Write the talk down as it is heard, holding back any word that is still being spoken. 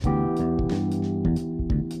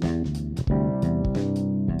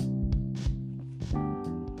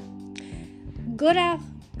Good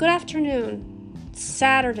afternoon.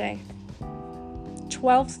 Saturday,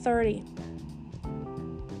 12:30.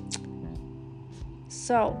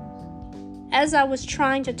 So, as I was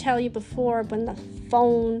trying to tell you before, when the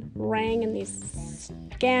phone rang and these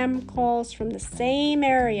scam calls from the same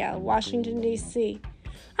area, Washington, D.C.,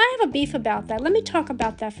 I have a beef about that. Let me talk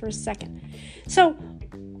about that for a second. So,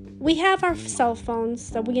 we have our cell phones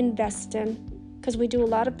that we invest in because we do a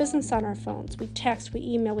lot of business on our phones. We text, we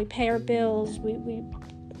email, we pay our bills, we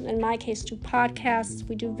in my case, do podcasts,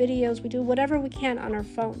 we do videos, we do whatever we can on our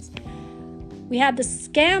phones. We have the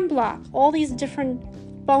scam block. All these different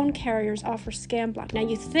phone carriers offer scam block. Now,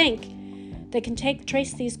 you think they can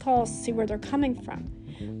trace these calls to see where they're coming from.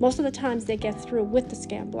 Most of the times they get through with the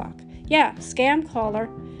scam block. Yeah, scam caller.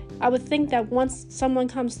 I would think that once someone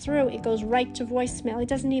comes through, it goes right to voicemail. It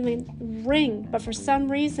doesn't even ring. But for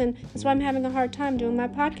some reason, that's why I'm having a hard time doing my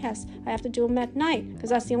podcast. I have to do them at night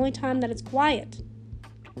because that's the only time that it's quiet.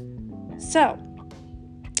 So,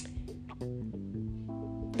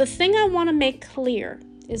 the thing I want to make clear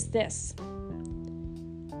is this.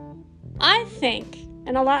 I think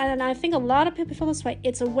a lot of people feel this way.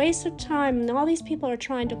 It's a waste of time, and all these people are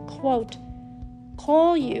trying to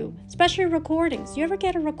call you, especially recordings. You ever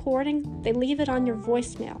get a recording? They leave it on your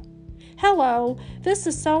voicemail. Hello, this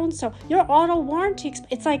is so-and-so. Your auto warranty.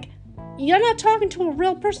 It's like you're not talking to a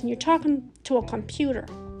real person. You're talking to a computer.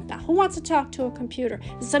 Now, who wants to talk to a computer?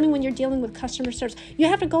 It's something when you're dealing with customer service. You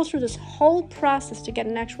have to go through this whole process to get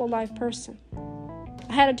an actual live person.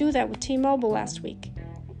 I had to do that with T-Mobile last week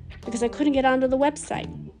because I couldn't get onto the website.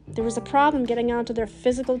 There was a problem getting onto their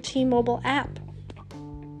physical T-Mobile app.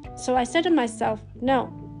 So I said to myself,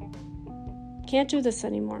 no, can't do this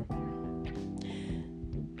anymore.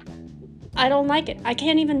 I don't like it. I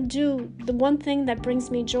can't even do the one thing that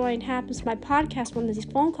brings me joy and happiness to my podcast when these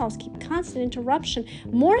phone calls keep constant interruption,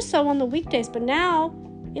 more so on the weekdays, but now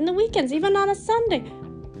in the weekends, even on a Sunday.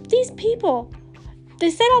 These people,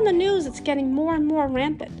 they said on the news it's getting more and more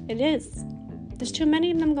rampant. It is. There's too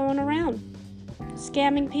many of them going around.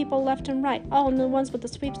 Scamming people left and right. Oh, and the ones with the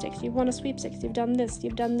sweepstakes. You've won a sweepstakes. You've done this.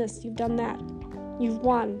 You've done this. You've done that. You've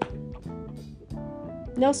won.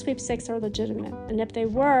 No sweepstakes are legitimate. And if they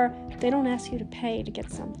were, they don't ask you to pay to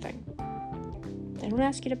get something. They don't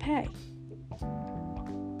ask you to pay.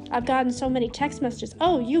 I've gotten so many text messages.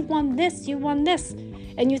 Oh, you won this. You won this.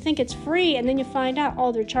 And you think it's free. And then you find out,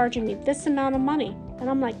 oh, they're charging me this amount of money. And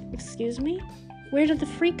I'm like, excuse me? Where did the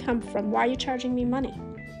free come from? Why are you charging me money?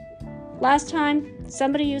 Last time,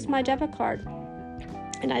 somebody used my debit card,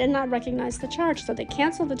 and I did not recognize the charge, so they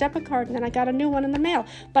canceled the debit card, and then I got a new one in the mail.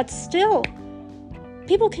 But still,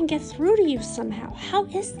 people can get through to you somehow. How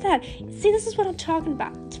is that? See, this is what I'm talking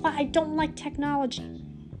about. That's why I don't like technology.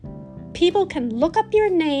 People can look up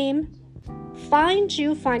your name, find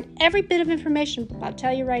you, find every bit of information, but I'll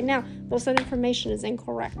tell you right now, most of that information is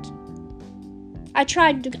incorrect. I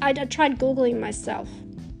tried Googling myself.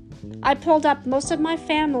 I pulled up most of my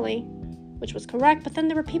family, which was correct, but then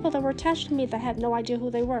there were people that were attached to me that had no idea who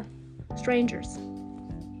they were. Strangers.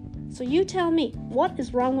 So you tell me, what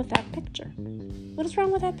is wrong with that picture? What is wrong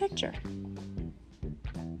with that picture?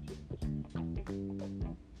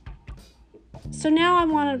 So now I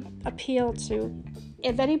want to appeal to,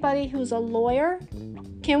 if anybody who's a lawyer,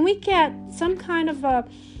 can we get some kind of a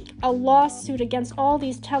lawsuit against all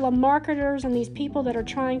these telemarketers and these people that are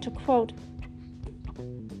trying to, quote,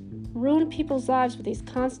 ruin people's lives with these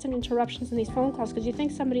constant interruptions and these phone calls because you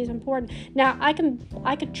think somebody's important. Now, I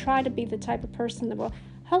could try to be the type of person that will,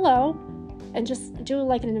 hello, and just do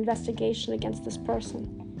like an investigation against this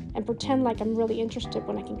person and pretend like I'm really interested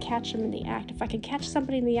when I can catch them in the act. If I can catch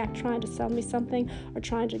somebody in the act trying to sell me something or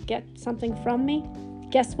trying to get something from me,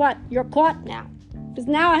 guess what? You're caught now. Because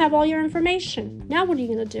now I have all your information. Now what are you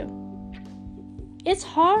going to do? It's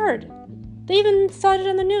hard. They even saw it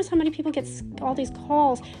on the news, how many people get all these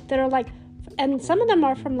calls that are like, and some of them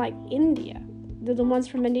are from like India. They're the ones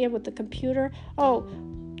from India with the computer. Oh,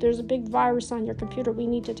 there's a big virus on your computer. We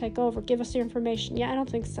need to take over. Give us your information. Yeah, I don't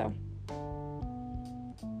think so.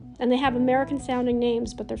 And they have American sounding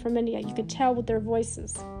names, but they're from India. You could tell with their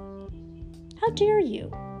voices. How dare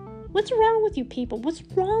you? What's wrong with you people? What's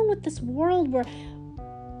wrong with this world where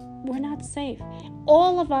we're not safe?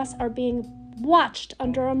 All of us are being watched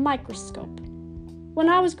under a microscope. When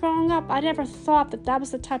I was growing up, I never thought that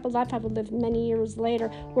was the type of life I would live many years later,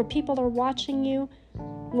 where people are watching you,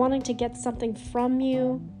 wanting to get something from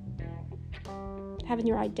you, having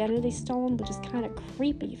your identity stolen, which is kind of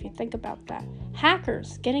creepy if you think about that.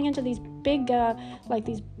 Hackers getting into these big, there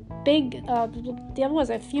was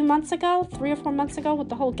a few months ago, 3 or 4 months ago, with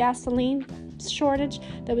the whole gasoline shortage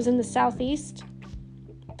that was in the southeast.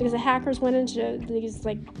 because the hackers went into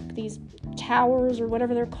these towers or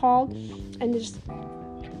whatever they're called, and just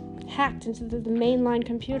hacked into the mainline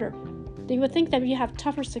computer. You would think that you have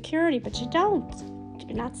tougher security, but you don't.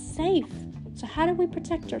 You're not safe. So how do we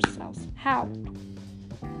protect ourselves? How?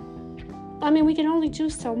 I mean, we can only do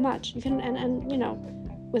so much. You can, and you know,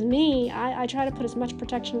 with me, I try to put as much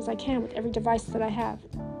protection as I can with every device that I have.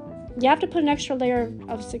 You have to put an extra layer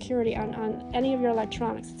of security on any of your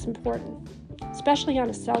electronics. It's important, especially on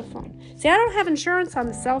a cell phone. See, I don't have insurance on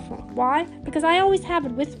the cell phone. Why? Because I always have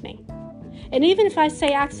it with me. And even if I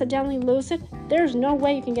say accidentally lose it, there's no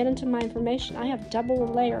way you can get into my information. I have double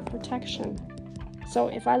layer of protection. So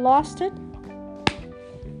if I lost it,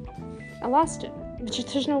 I lost it.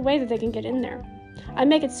 There's no way that they can get in there. I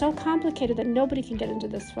make it so complicated that nobody can get into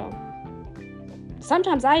this phone.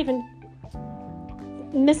 Sometimes I even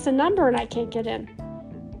miss a number and I can't get in.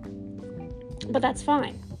 But that's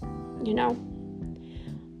fine, you know.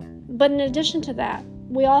 But in addition to that,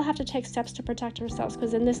 we all have to take steps to protect ourselves,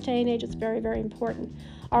 because in this day and age, it's very, very important.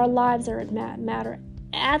 Our lives are at matter.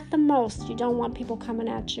 At the most, you don't want people coming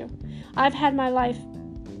at you. I've had my life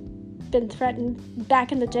been threatened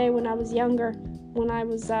back in the day when I was younger, when I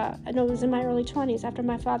was, it was in my early 20s, after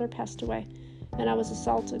my father passed away, and I was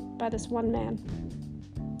assaulted by this one man.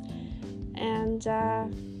 And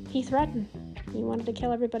he threatened. He wanted to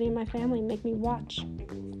kill everybody in my family and make me watch.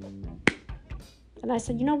 And I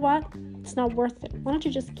said, you know what? It's not worth it. Why don't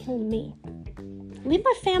you just kill me? Leave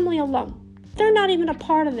my family alone. They're not even a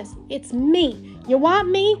part of this. It's me. You want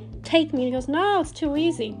me? Take me. And he goes, no, it's too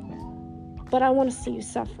easy. But I want to see you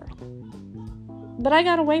suffer. But I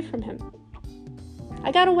got away from him.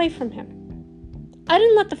 I didn't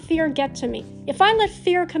let the fear get to me. If I let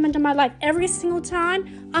fear come into my life every single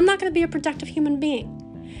time, I'm not going to be a productive human being.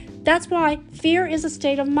 That's why fear is a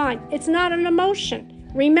state of mind. It's not an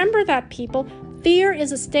emotion. Remember that, people. Fear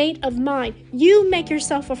is a state of mind. You make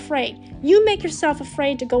yourself afraid. You make yourself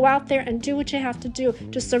afraid to go out there and do what you have to do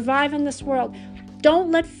to survive in this world. Don't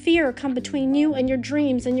let fear come between you and your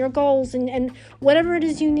dreams and your goals and whatever it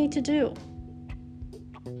is you need to do.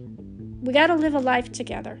 We got to live a life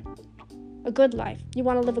together. A good life. You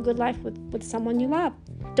want to live a good life with someone you love.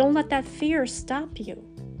 Don't let that fear stop you.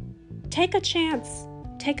 Take a chance.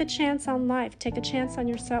 Take a chance on life. Take a chance on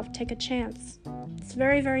yourself. Take a chance. It's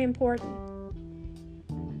very, very important.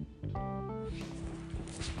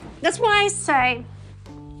 That's why I say,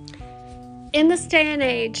 in this day and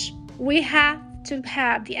age, we have to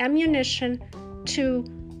have the ammunition to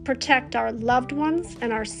protect our loved ones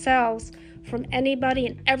and ourselves from anybody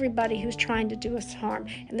and everybody who's trying to do us harm.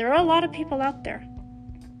 And there are a lot of people out there.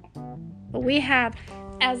 But we have,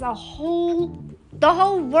 as a whole, the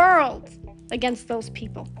whole world against those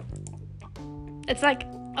people. It's like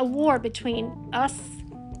a war between us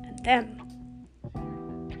and them.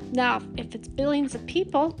 Now, if it's billions of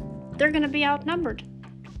people, they're going to be outnumbered.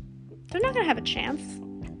 They're not going to have a chance.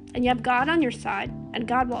 And you have God on your side, and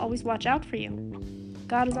God will always watch out for you.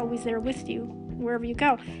 God is always there with you wherever you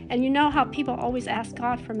go. And you know how people always ask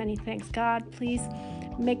God for many things. God, please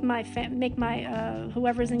make my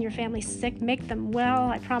whoever's in your family sick, make them well.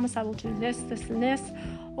 I promise I will do this, this, and this.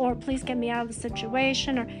 Or please get me out of the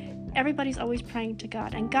situation. Or everybody's always praying to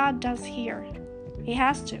God. And God does hear. He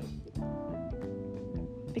has to.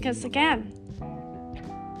 Because again,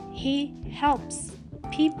 He helps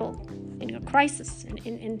people in a crisis,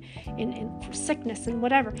 in sickness and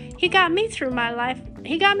whatever. He got me through my life.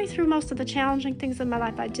 He got me through most of the challenging things in my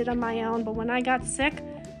life I did on my own. But when I got sick,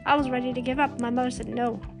 I was ready to give up. My mother said,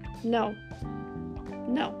 no.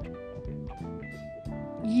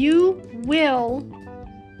 You will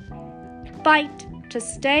fight to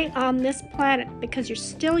stay on this planet because you're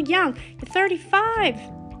still young. You're 35.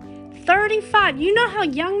 35. You know how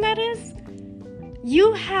young that is?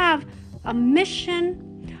 You have a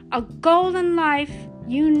mission, a goal in life.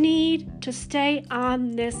 You need to stay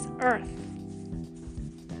on this earth.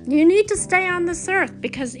 You need to stay on this earth,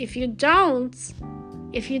 because if you don't,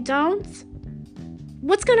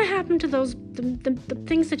 what's going to happen to those the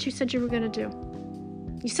things that you said you were going to do?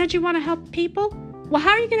 You said you want to help people? Well, how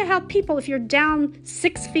are you going to help people if you're down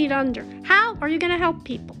 6 feet under? How are you going to help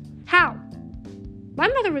people? How? My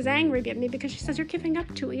mother was angry at me because she says you're giving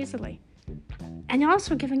up too easily. And you're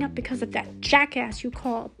also giving up because of that jackass you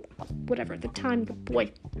call, whatever, at the time,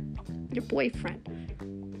 your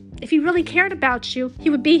boyfriend. If he really cared about you, he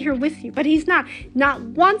would be here with you. But he's not. Not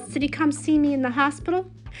once did he come see me in the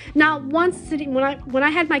hospital. Not once did he, when I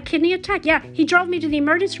had my kidney attack, yeah, he drove me to the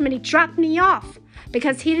emergency room and he dropped me off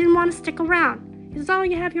because he didn't want to stick around. He says, oh,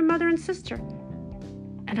 you have your mother and sister.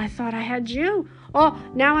 And I thought I had you. Oh,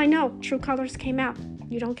 now I know. True colors came out.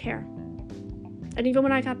 You don't care. And even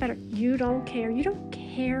when I got better, you don't care. You don't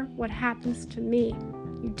care what happens to me.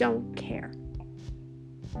 You don't care.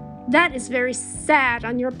 That is very sad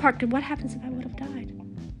on your part. What happens if I would have died?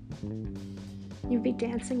 You'd be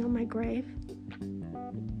dancing on my grave.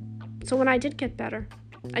 So when I did get better,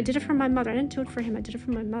 I did it for my mother. I didn't do it for him. I did it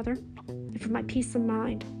for my mother and for my peace of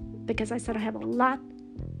mind. Because I said I have a lot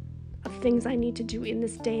of things I need to do in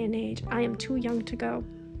this day and age. I am too young to go.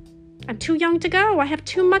 I'm too young to go. I have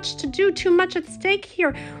too much to do, too much at stake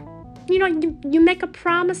here. You know, you make a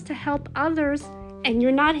promise to help others and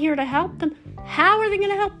you're not here to help them. How are they going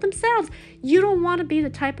to help themselves? You don't want to be the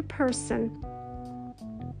type of person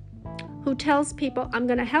who tells people, I'm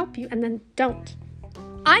going to help you, and then don't.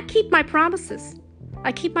 I keep my promises.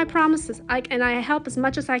 And I help as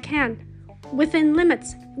much as I can within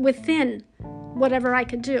limits, within whatever I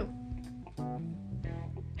could do.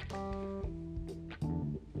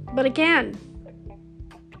 But again,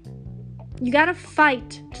 you got to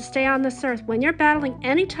fight to stay on this earth. When you're battling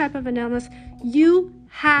any type of an illness, you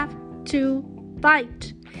have to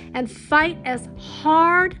fight. And fight as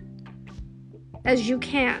hard as you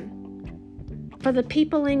can for the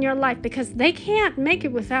people in your life, because they can't make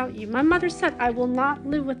it without you. My mother said, I will not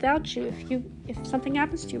live without you. If something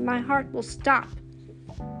happens to you, my heart will stop.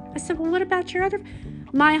 I said, well, what about your other?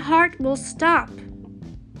 My heart will stop.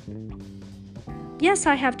 Yes,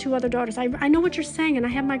 I have 2 other daughters. I know what you're saying, and I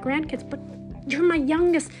have my grandkids, but you're my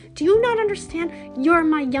youngest. Do you not understand? You're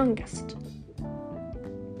my youngest.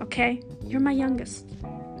 Okay? You're my youngest.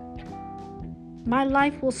 My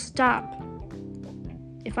life will stop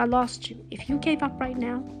if I lost you. If you gave up right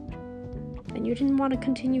now, and you didn't want to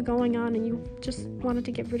continue going on, and you just wanted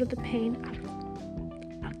to get rid of the pain,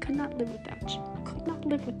 I could not live without you. I could not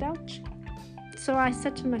live without you. So I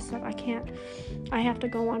said to myself, I can't. I have to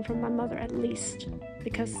go on from my mother at least,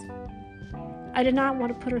 because I did not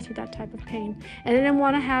want to put her through that type of pain. And I didn't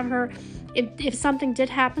want to have her, if something did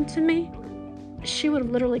happen to me, she would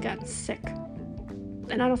have literally gotten sick.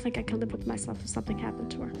 And I don't think I could live with myself if something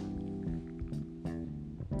happened to her.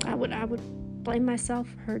 I would blame myself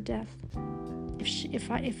for her death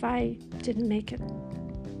if I didn't make it.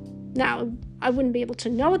 Now, I wouldn't be able to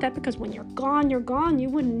know that, because when you're gone, you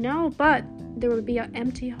wouldn't know, but there would be an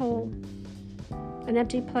empty hole, an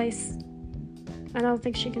empty place, and I don't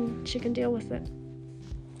think she can deal with it.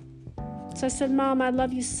 So I said, Mom, I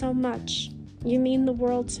love you so much. You mean the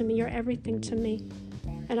world to me. You're everything to me,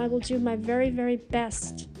 and I will do my very, very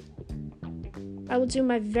best. I will do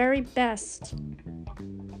my very best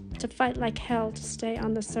to fight like hell to stay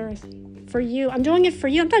on this earth. For you. I'm doing it for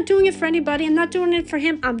you. I'm not doing it for anybody. I'm not doing it for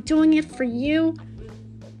him. I'm doing it for you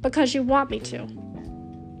because you want me to.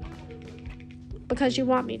 Because you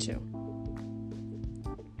want me to.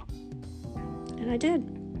 And I did.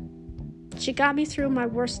 She got me through my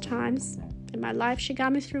worst times in my life. She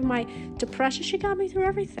got me through my depression. She got me through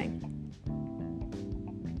everything.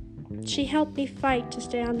 She helped me fight to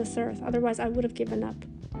stay on this earth. Otherwise, I would have given up.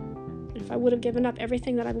 If I would have given up,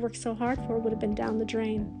 everything that I've worked so hard for would have been down the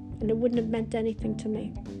drain. And it wouldn't have meant anything to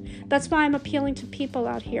me. That's why I'm appealing to people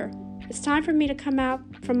out here. It's time for me to come out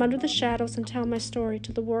from under the shadows and tell my story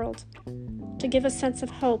to the world. To give a sense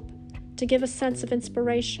of hope. To give a sense of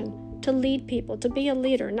inspiration. To lead people. To be a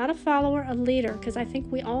leader. Not a follower, a leader. Because I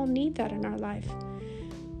think we all need that in our life.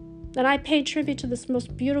 And I paid tribute to this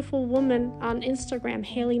most beautiful woman on Instagram,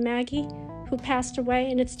 Haley Maggie, who passed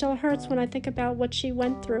away. And it still hurts when I think about what she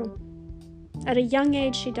went through. At a young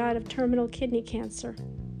age, she died of terminal kidney cancer.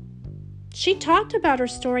 She talked about her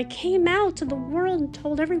story, came out to the world and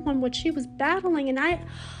told everyone what she was battling. And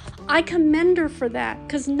I commend her for that,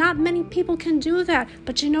 because not many people can do that.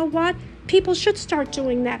 But you know what? People should start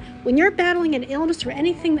doing that. When you're battling an illness or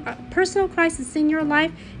anything, a personal crisis in your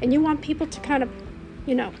life, and you want people to kind of,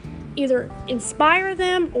 either inspire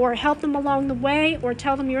them or help them along the way, or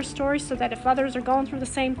tell them your story so that if others are going through the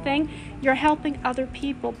same thing, you're helping other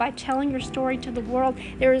people by telling your story to the world.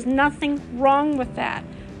 There is nothing wrong with that.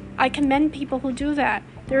 I commend people who do that.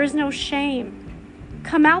 There is no shame.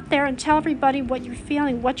 Come out there and tell everybody what you're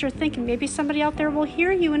feeling, what you're thinking. Maybe somebody out there will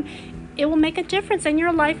hear you and it will make a difference and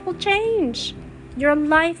your life will change. Your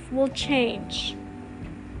life will change.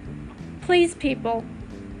 Please, people,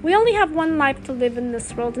 we only have one life to live in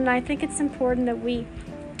this world, and I think it's important that we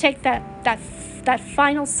take that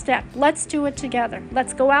final step. Let's do it together.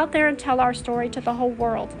 Let's go out there and tell our story to the whole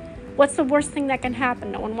world. What's the worst thing that can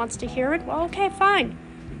happen? No one wants to hear it? Well, okay, fine.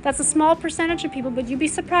 That's a small percentage of people, but you'd be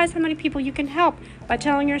surprised how many people you can help by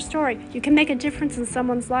telling your story. You can make a difference in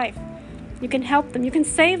someone's life. You can help them. You can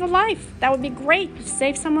save a life. That would be great. You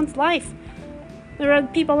save someone's life. There are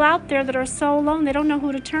people out there that are so alone, they don't know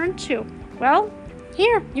who to turn to. Well,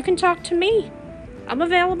 here, you can talk to me. I'm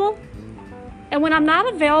available. And when I'm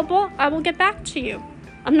not available, I will get back to you.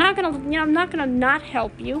 I'm not gonna not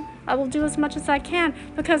help you. I will do as much as I can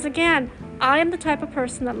because, again, I am the type of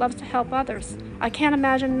person that loves to help others. I can't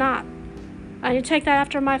imagine not. And you take that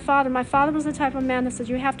after my father. My father was the type of man that said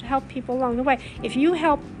you have to help people along the way. If you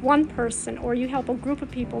help one person or you help a group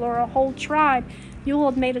of people or a whole tribe, you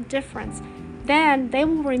will have made a difference. Then they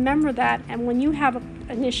will remember that, and when you have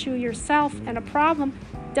an issue yourself and a problem,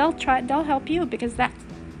 they'll help you because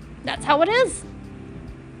that's how it is.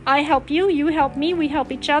 I help you, you help me, we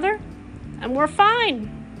help each other, and we're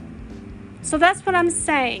fine. So that's what I'm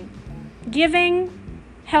saying. Giving,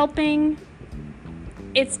 helping,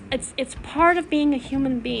 it's part of being a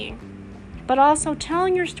human being. But also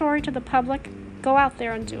telling your story to the public, go out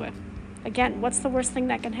there and do it. Again, what's the worst thing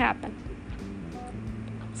that can happen?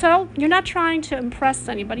 So you're not trying to impress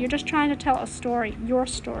anybody, you're just trying to tell a story, your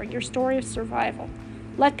story of survival.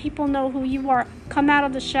 Let people know who you are. Come out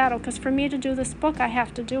of the shadow, because for me to do this book, I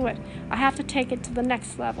have to do it. I have to take it to the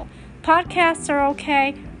next level. Podcasts are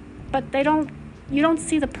okay, but you don't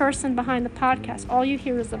see the person behind the podcast. All you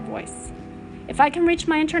hear is a voice. If I can reach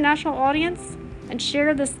my international audience and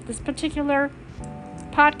share this particular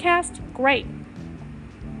podcast, great.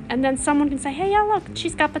 And then someone can say, hey, yeah, look,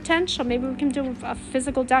 she's got potential. Maybe we can do a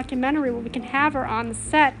physical documentary where we can have her on the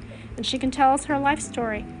set and she can tell us her life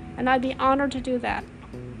story. And I'd be honored to do that.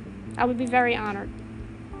 I would be very honored.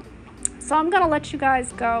 So I'm going to let you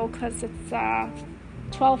guys go because it's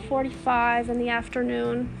 12:45 in the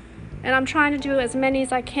afternoon. And I'm trying to do as many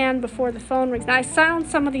as I can before the phone rings. Now, I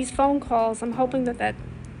silence some of these phone calls. I'm hoping that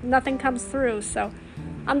nothing comes through. So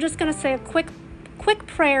I'm just going to say a quick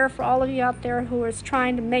prayer for all of you out there who is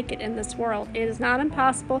trying to make it in this world. It is not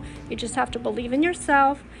impossible. You just have to believe in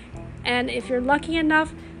yourself. And if you're lucky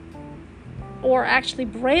enough or actually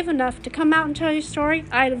brave enough to come out and tell your story,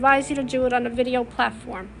 I advise you to do it on a video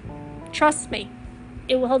platform. Trust me,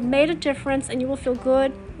 it will have made a difference and you will feel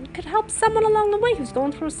good. It could help someone along the way who's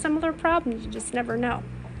going through a similar problem. You just never know.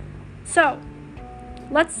 So,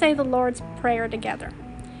 let's say the Lord's Prayer together.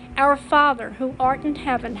 Our Father, who art in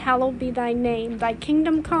heaven, hallowed be thy name. Thy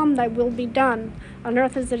kingdom come, thy will be done, on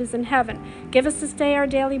earth as it is in heaven. Give us this day our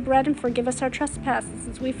daily bread, and forgive us our trespasses,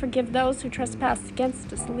 as we forgive those who trespass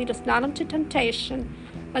against us. Lead us not into temptation,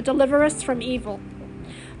 but deliver us from evil.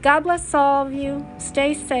 God bless all of you.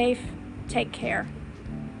 Stay safe. Take care.